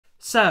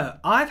So,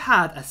 I've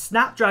had a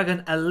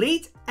Snapdragon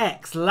Elite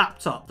X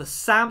laptop, the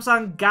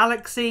Samsung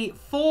Galaxy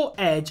 4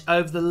 Edge,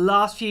 over the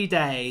last few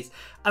days,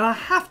 and I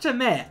have to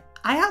admit,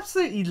 I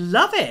absolutely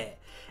love it.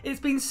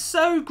 It's been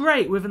so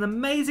great with an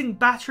amazing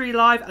battery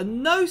life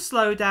and no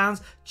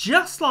slowdowns,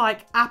 just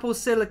like Apple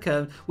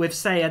Silicon with,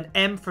 say, an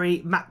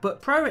M3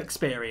 MacBook Pro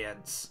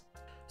experience.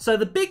 So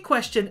the big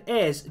question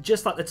is,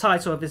 just like the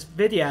title of this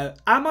video,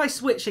 am I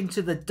switching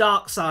to the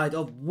dark side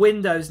of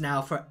Windows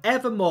now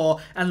forevermore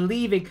and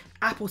leaving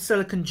Apple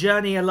Silicon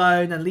journey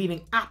alone and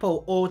leaving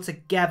Apple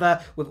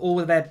altogether with all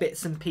of their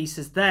bits and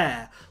pieces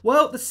there?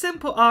 Well, the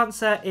simple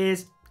answer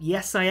is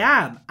yes, I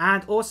am,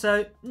 and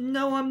also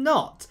no, I'm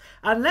not.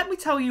 And let me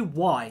tell you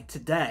why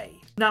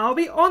today. Now, I'll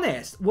be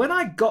honest, when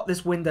I got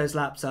this Windows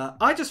laptop,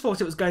 I just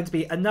thought it was going to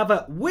be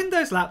another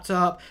Windows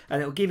laptop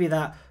and it'll give you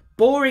that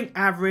boring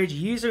average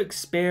user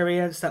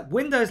experience that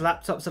Windows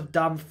laptops have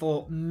done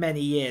for many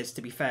years, to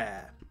be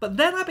fair. But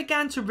then I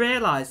began to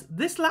realise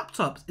this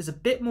laptop is a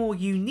bit more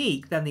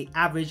unique than the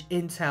average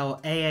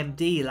Intel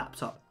AMD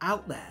laptop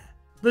out there.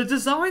 The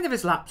design of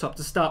his laptop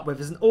to start with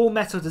is an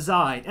all-metal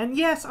design, and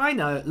yes, I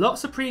know,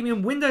 lots of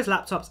premium Windows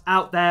laptops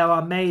out there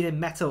are made in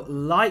metal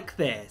like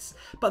this,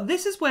 but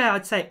this is where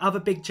I'd say other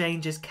big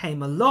changes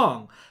came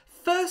along.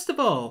 First of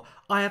all,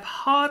 I have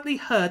hardly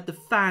heard the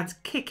fans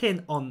kick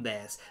in on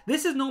this.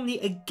 This is normally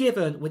a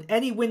given with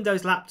any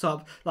Windows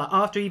laptop, like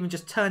after even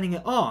just turning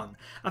it on.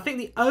 I think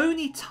the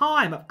only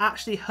time I've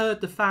actually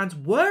heard the fans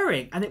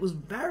whirring, and it was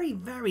very,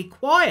 very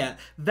quiet,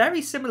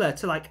 very similar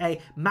to like a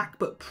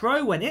MacBook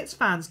Pro when its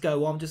fans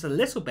go on just a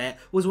little bit,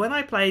 was when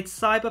I played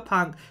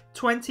Cyberpunk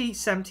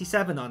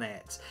 2077 on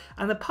it.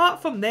 And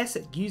apart from this,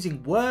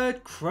 using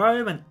Word,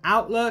 Chrome and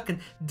Outlook and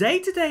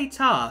day-to-day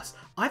tasks,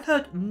 I've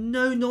heard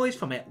no noise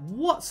from it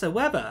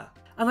whatsoever.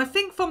 And I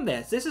think from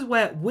this is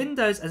where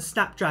Windows and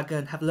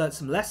Snapdragon have learned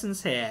some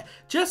lessons here.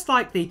 Just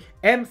like the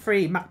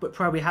M3 MacBook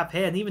Pro we have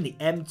here, and even the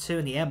M2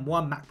 and the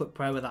M1 MacBook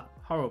Pro with that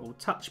horrible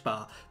touch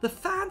bar, the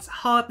fans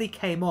hardly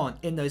came on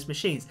in those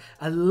machines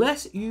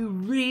unless you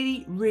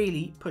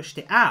really pushed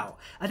it out.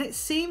 And it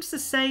seems the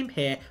same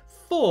here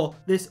for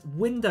this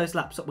Windows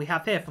laptop we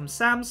have here from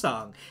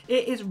Samsung.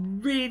 It is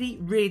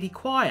really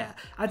quiet,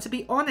 and to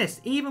be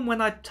honest, even when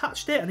I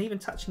touched it and even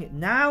touching it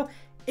now,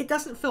 it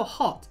doesn't feel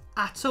hot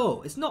at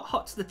all. It's not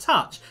hot to the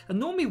touch, and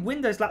normally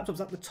Windows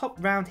laptops up the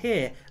top round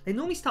here, they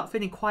normally start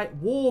feeling quite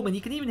warm, and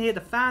you can even hear the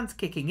fans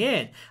kicking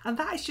in, and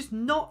that is just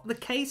not the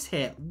case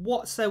here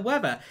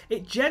whatsoever.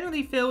 It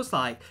generally feels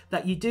like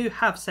that you do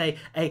have, say,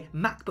 a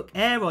MacBook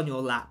Air on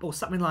your lap or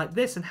something like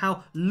this, and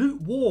how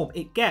lukewarm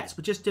it gets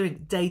with just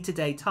doing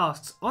day-to-day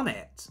tasks on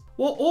it.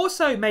 What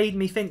also made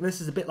me think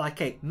this is a bit like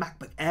a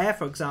MacBook Air,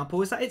 for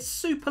example, is that it's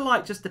super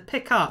light just to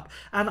pick up,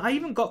 and I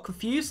even got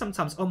confused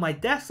sometimes on my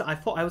desk that I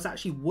thought I was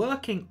actually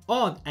working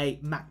on a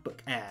MacBook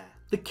Air.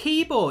 The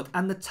keyboard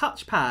and the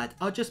touchpad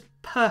are just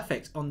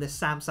perfect on this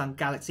Samsung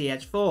Galaxy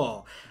Edge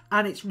 4,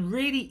 and it's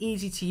really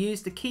easy to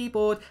use. The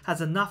keyboard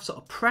has enough sort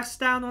of press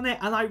down on it,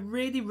 and I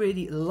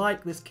really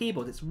like this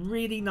keyboard. It's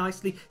really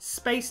nicely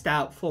spaced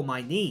out for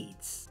my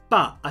needs.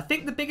 But I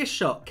think the biggest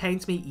shock came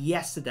to me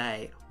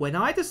yesterday when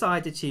I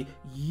decided to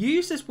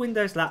use this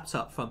Windows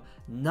laptop from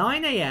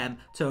 9 AM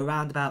to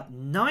around about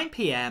 9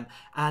 PM,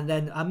 and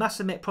then I must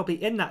admit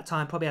probably in that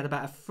time probably had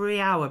about a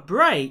 3-hour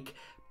break.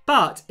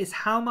 But it's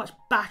how much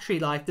battery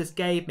life this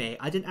gave me.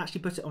 I didn't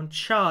actually put it on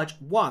charge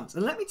once.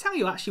 And let me tell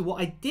you actually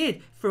what I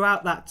did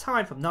throughout that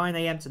time from 9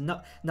 AM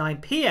to 9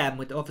 PM.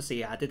 With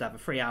obviously I did have a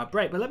 3-hour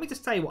break, but let me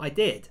just tell you what I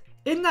did.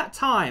 In that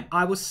time,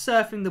 I was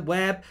surfing the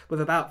web with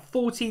about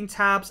 14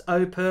 tabs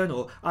open,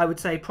 or I would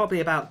say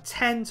probably about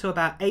 10 to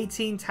about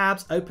 18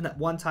 tabs open at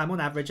one time, on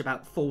average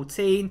about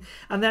 14.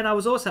 And then I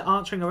was also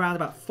answering around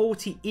about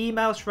 40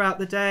 emails throughout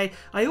the day.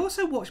 I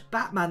also watched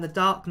Batman: The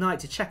Dark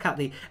Knight to check out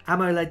the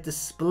AMOLED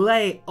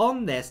display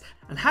on this,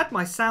 and had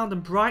my sound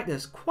and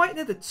brightness quite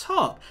near the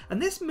top,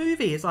 and this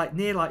movie is like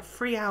near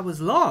 3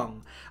 hours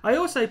long. I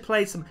also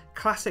played some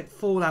classic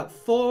Fallout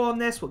 4 on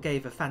this, what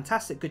gave a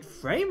fantastic good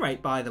frame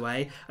rate, by the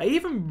way. I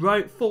even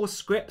wrote 4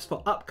 scripts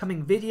for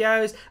upcoming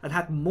videos and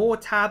had more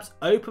tabs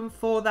open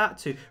for that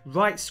to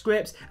write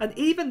scripts, and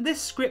even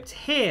this script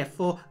here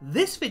for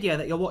this video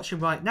that you're watching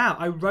right now,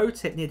 I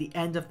wrote it near the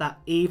end of that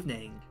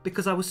evening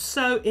because I was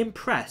so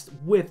impressed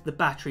with the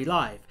battery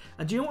life.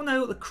 And do you want to know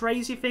what the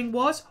crazy thing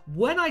was?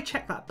 When I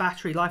checked that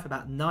battery life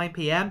about 9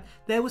 PM,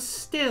 there was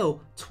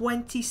still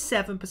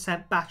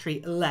 27%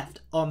 battery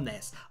left on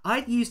this.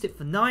 I'd used it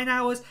for 9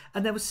 hours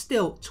and there was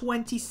still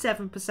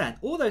 27%.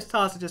 All those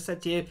tasks I just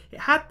said to you, it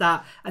had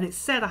that, and it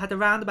said I had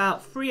around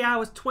about 3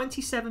 hours,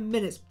 27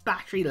 minutes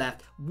battery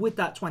left with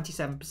that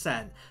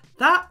 27%.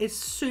 That is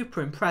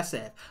super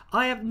impressive.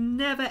 I have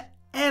never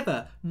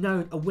ever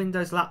known a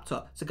Windows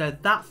laptop to go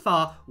that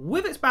far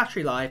with its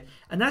battery life,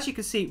 and as you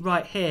can see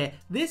right here,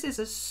 this is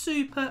a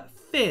super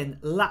thin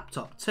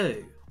laptop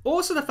too.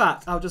 Also the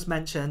fact I'll just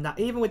mention that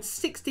even with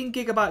 16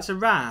 gigabytes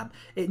of RAM,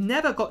 it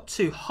never got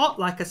too hot.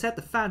 Like I said,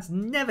 the fans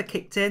never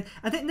kicked in,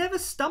 and it never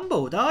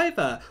stumbled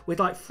either with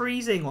like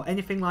freezing or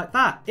anything like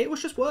that. It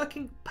was just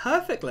working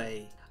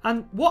perfectly.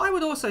 And what I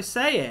would also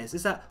say is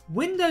that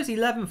Windows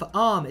 11 for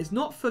ARM is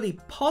not fully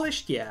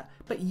polished yet,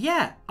 but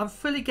yeah, I'm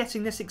fully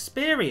getting this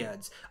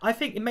experience. I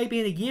think it may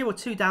be in a year or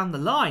two down the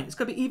line, it's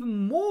going to be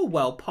even more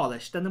well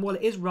polished than what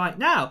it is right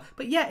now,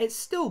 but yeah, it's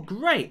still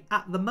great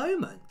at the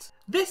moment.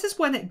 This is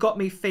when it got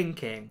me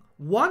thinking.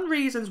 One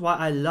reason why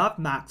I love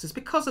Macs is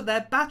because of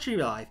their battery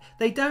life.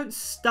 They don't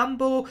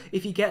stumble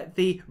if you get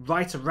the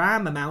right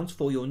RAM amount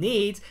for your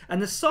needs,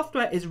 and the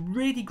software is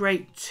really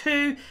great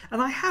too.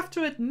 And I have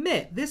to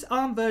admit, this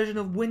ARM version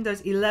of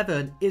Windows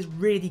 11 is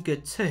really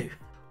good too.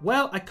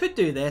 Well, I could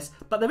do this,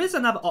 but there is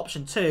another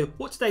option too,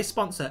 what today's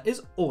sponsor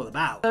is all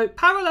about. So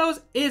Parallels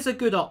is a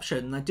good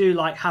option, and I do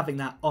like having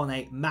that on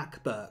a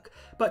MacBook.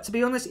 But to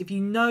be honest, if you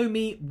know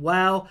me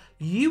well,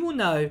 you will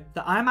know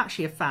that I'm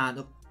actually a fan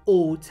of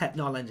all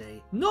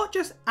technology, not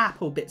just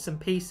Apple bits and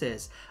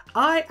pieces.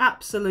 I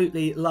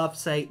absolutely love,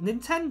 say,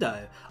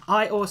 Nintendo.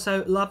 I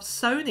also love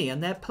Sony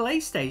and their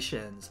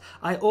PlayStations.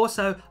 I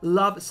also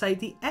love, say,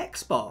 the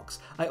Xbox.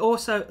 I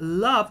also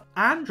love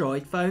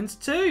Android phones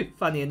too.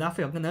 Funny enough,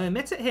 I'm going to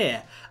admit it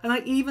here. And I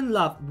even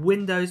love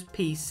Windows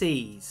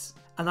PCs.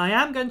 And I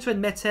am going to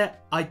admit it,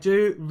 I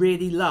do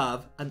really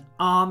love an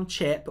ARM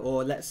chip,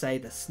 or let's say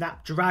the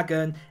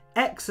Snapdragon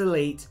X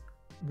Elite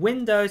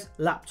Windows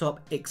laptop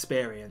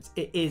experience.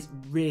 It is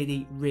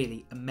really,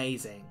 really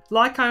amazing.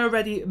 Like I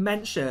already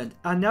mentioned,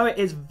 I know it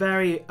is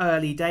very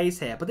early days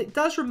here, but it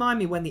does remind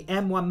me when the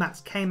M1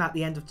 Max came out at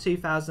the end of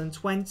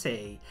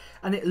 2020,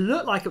 and it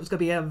looked like it was going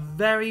to be a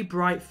very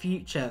bright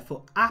future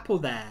for Apple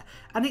there,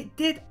 and it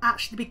did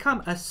actually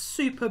become a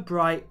super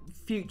bright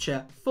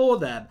future for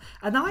them.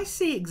 And I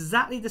see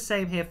exactly the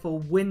same here for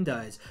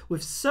Windows,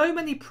 with so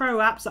many pro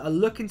apps that are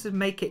looking to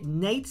make it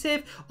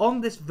native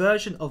on this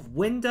version of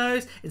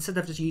Windows instead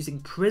of just using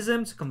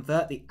Prism to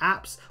convert the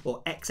apps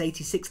or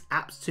x86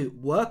 apps to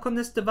work on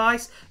this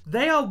device.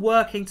 They are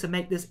working to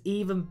make this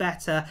even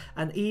better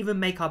and even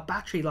make our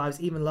battery lives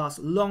even last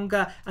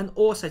longer, and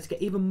also to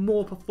get even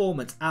more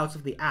performance out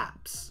of the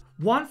apps.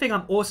 One thing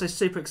I'm also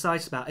super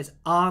excited about is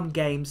ARM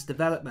games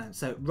development.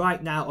 So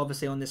right now,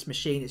 obviously on this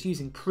machine, it's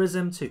using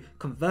Prism to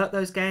convert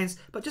those games.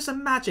 But just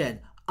imagine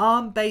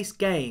ARM-based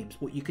games,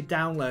 what you could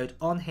download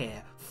on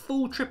here,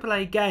 full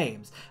AAA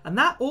games. And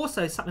that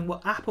also is something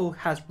what Apple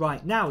has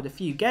right now with a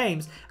few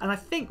games. And I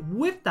think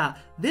with that,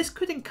 this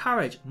could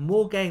encourage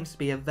more games to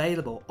be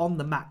available on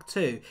the Mac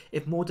too,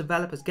 if more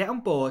developers get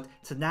on board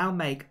to now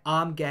make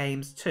ARM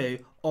games too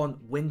on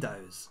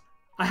Windows.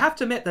 I have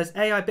to admit those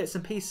AI bits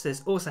and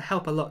pieces also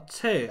help a lot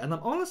too, and I'm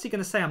honestly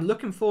going to say I'm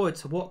looking forward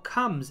to what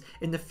comes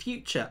in the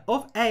future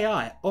of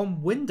AI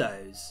on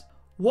Windows.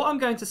 What I'm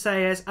going to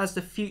say is, as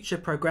the future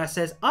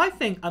progresses, I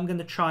think I'm going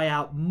to try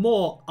out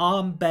more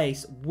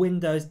ARM-based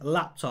Windows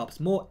laptops,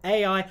 more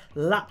AI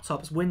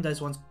laptops,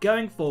 Windows ones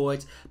going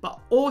forward,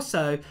 but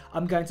also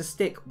I'm going to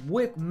stick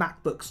with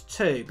MacBooks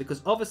too,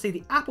 because obviously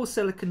the Apple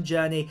Silicon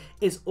journey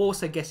is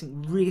also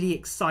getting really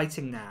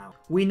exciting now.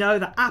 We know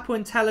that Apple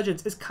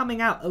Intelligence is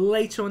coming out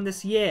later on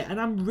this year, and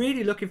I'm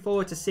really looking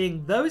forward to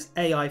seeing those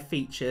AI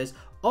features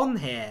on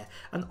here.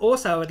 And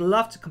also I would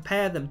love to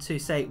compare them to,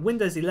 say,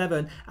 Windows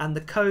 11 and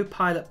the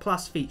Copilot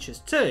Plus features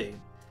too.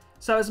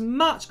 So as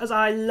much as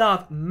I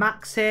love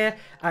Macs here,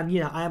 and you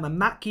know, I am a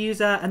Mac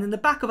user, and in the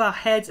back of our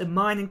heads, and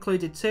mine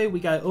included too, we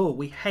go, oh,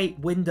 we hate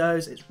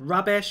Windows, it's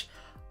rubbish.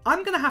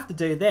 I'm gonna have to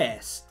do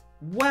this.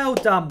 Well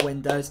done,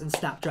 Windows and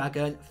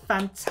Snapdragon.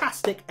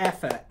 Fantastic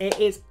effort. It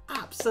is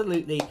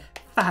absolutely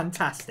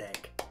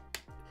fantastic.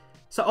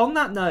 So on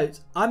that note,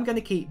 I'm going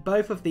to keep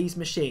both of these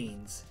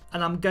machines,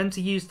 and I'm going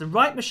to use the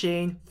right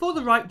machine for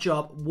the right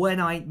job when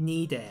I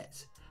need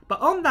it.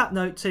 But on that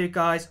note too,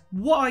 guys,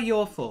 what are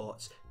your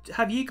thoughts?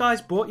 Have you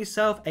guys bought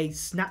yourself a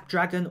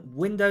Snapdragon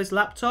Windows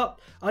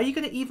laptop? Are you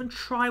going to even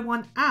try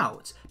one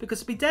out? Because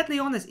to be deadly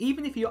honest,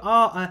 even if you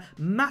are a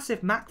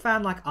massive Mac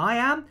fan like I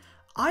am,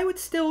 I would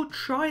still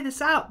try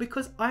this out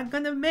because I'm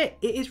going to admit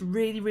it is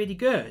really, really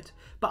good.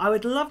 But I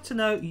would love to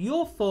know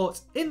your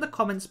thoughts in the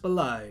comments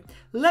below.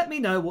 Let me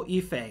know what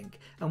you think.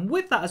 And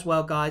with that as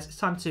well, guys, it's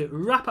time to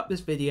wrap up this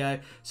video.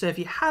 So if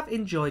you have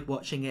enjoyed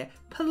watching it,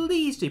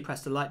 please do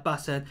press the like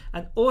button.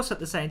 And also at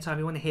the same time, if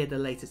you want to hear the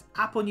latest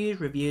Apple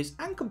news, reviews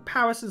and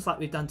comparisons like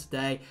we've done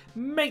today,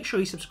 make sure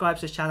you subscribe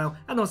to this channel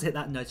and also hit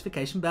that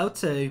notification bell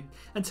too.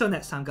 Until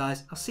next time,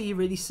 guys, I'll see you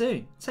really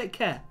soon. Take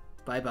care.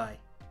 Bye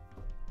bye.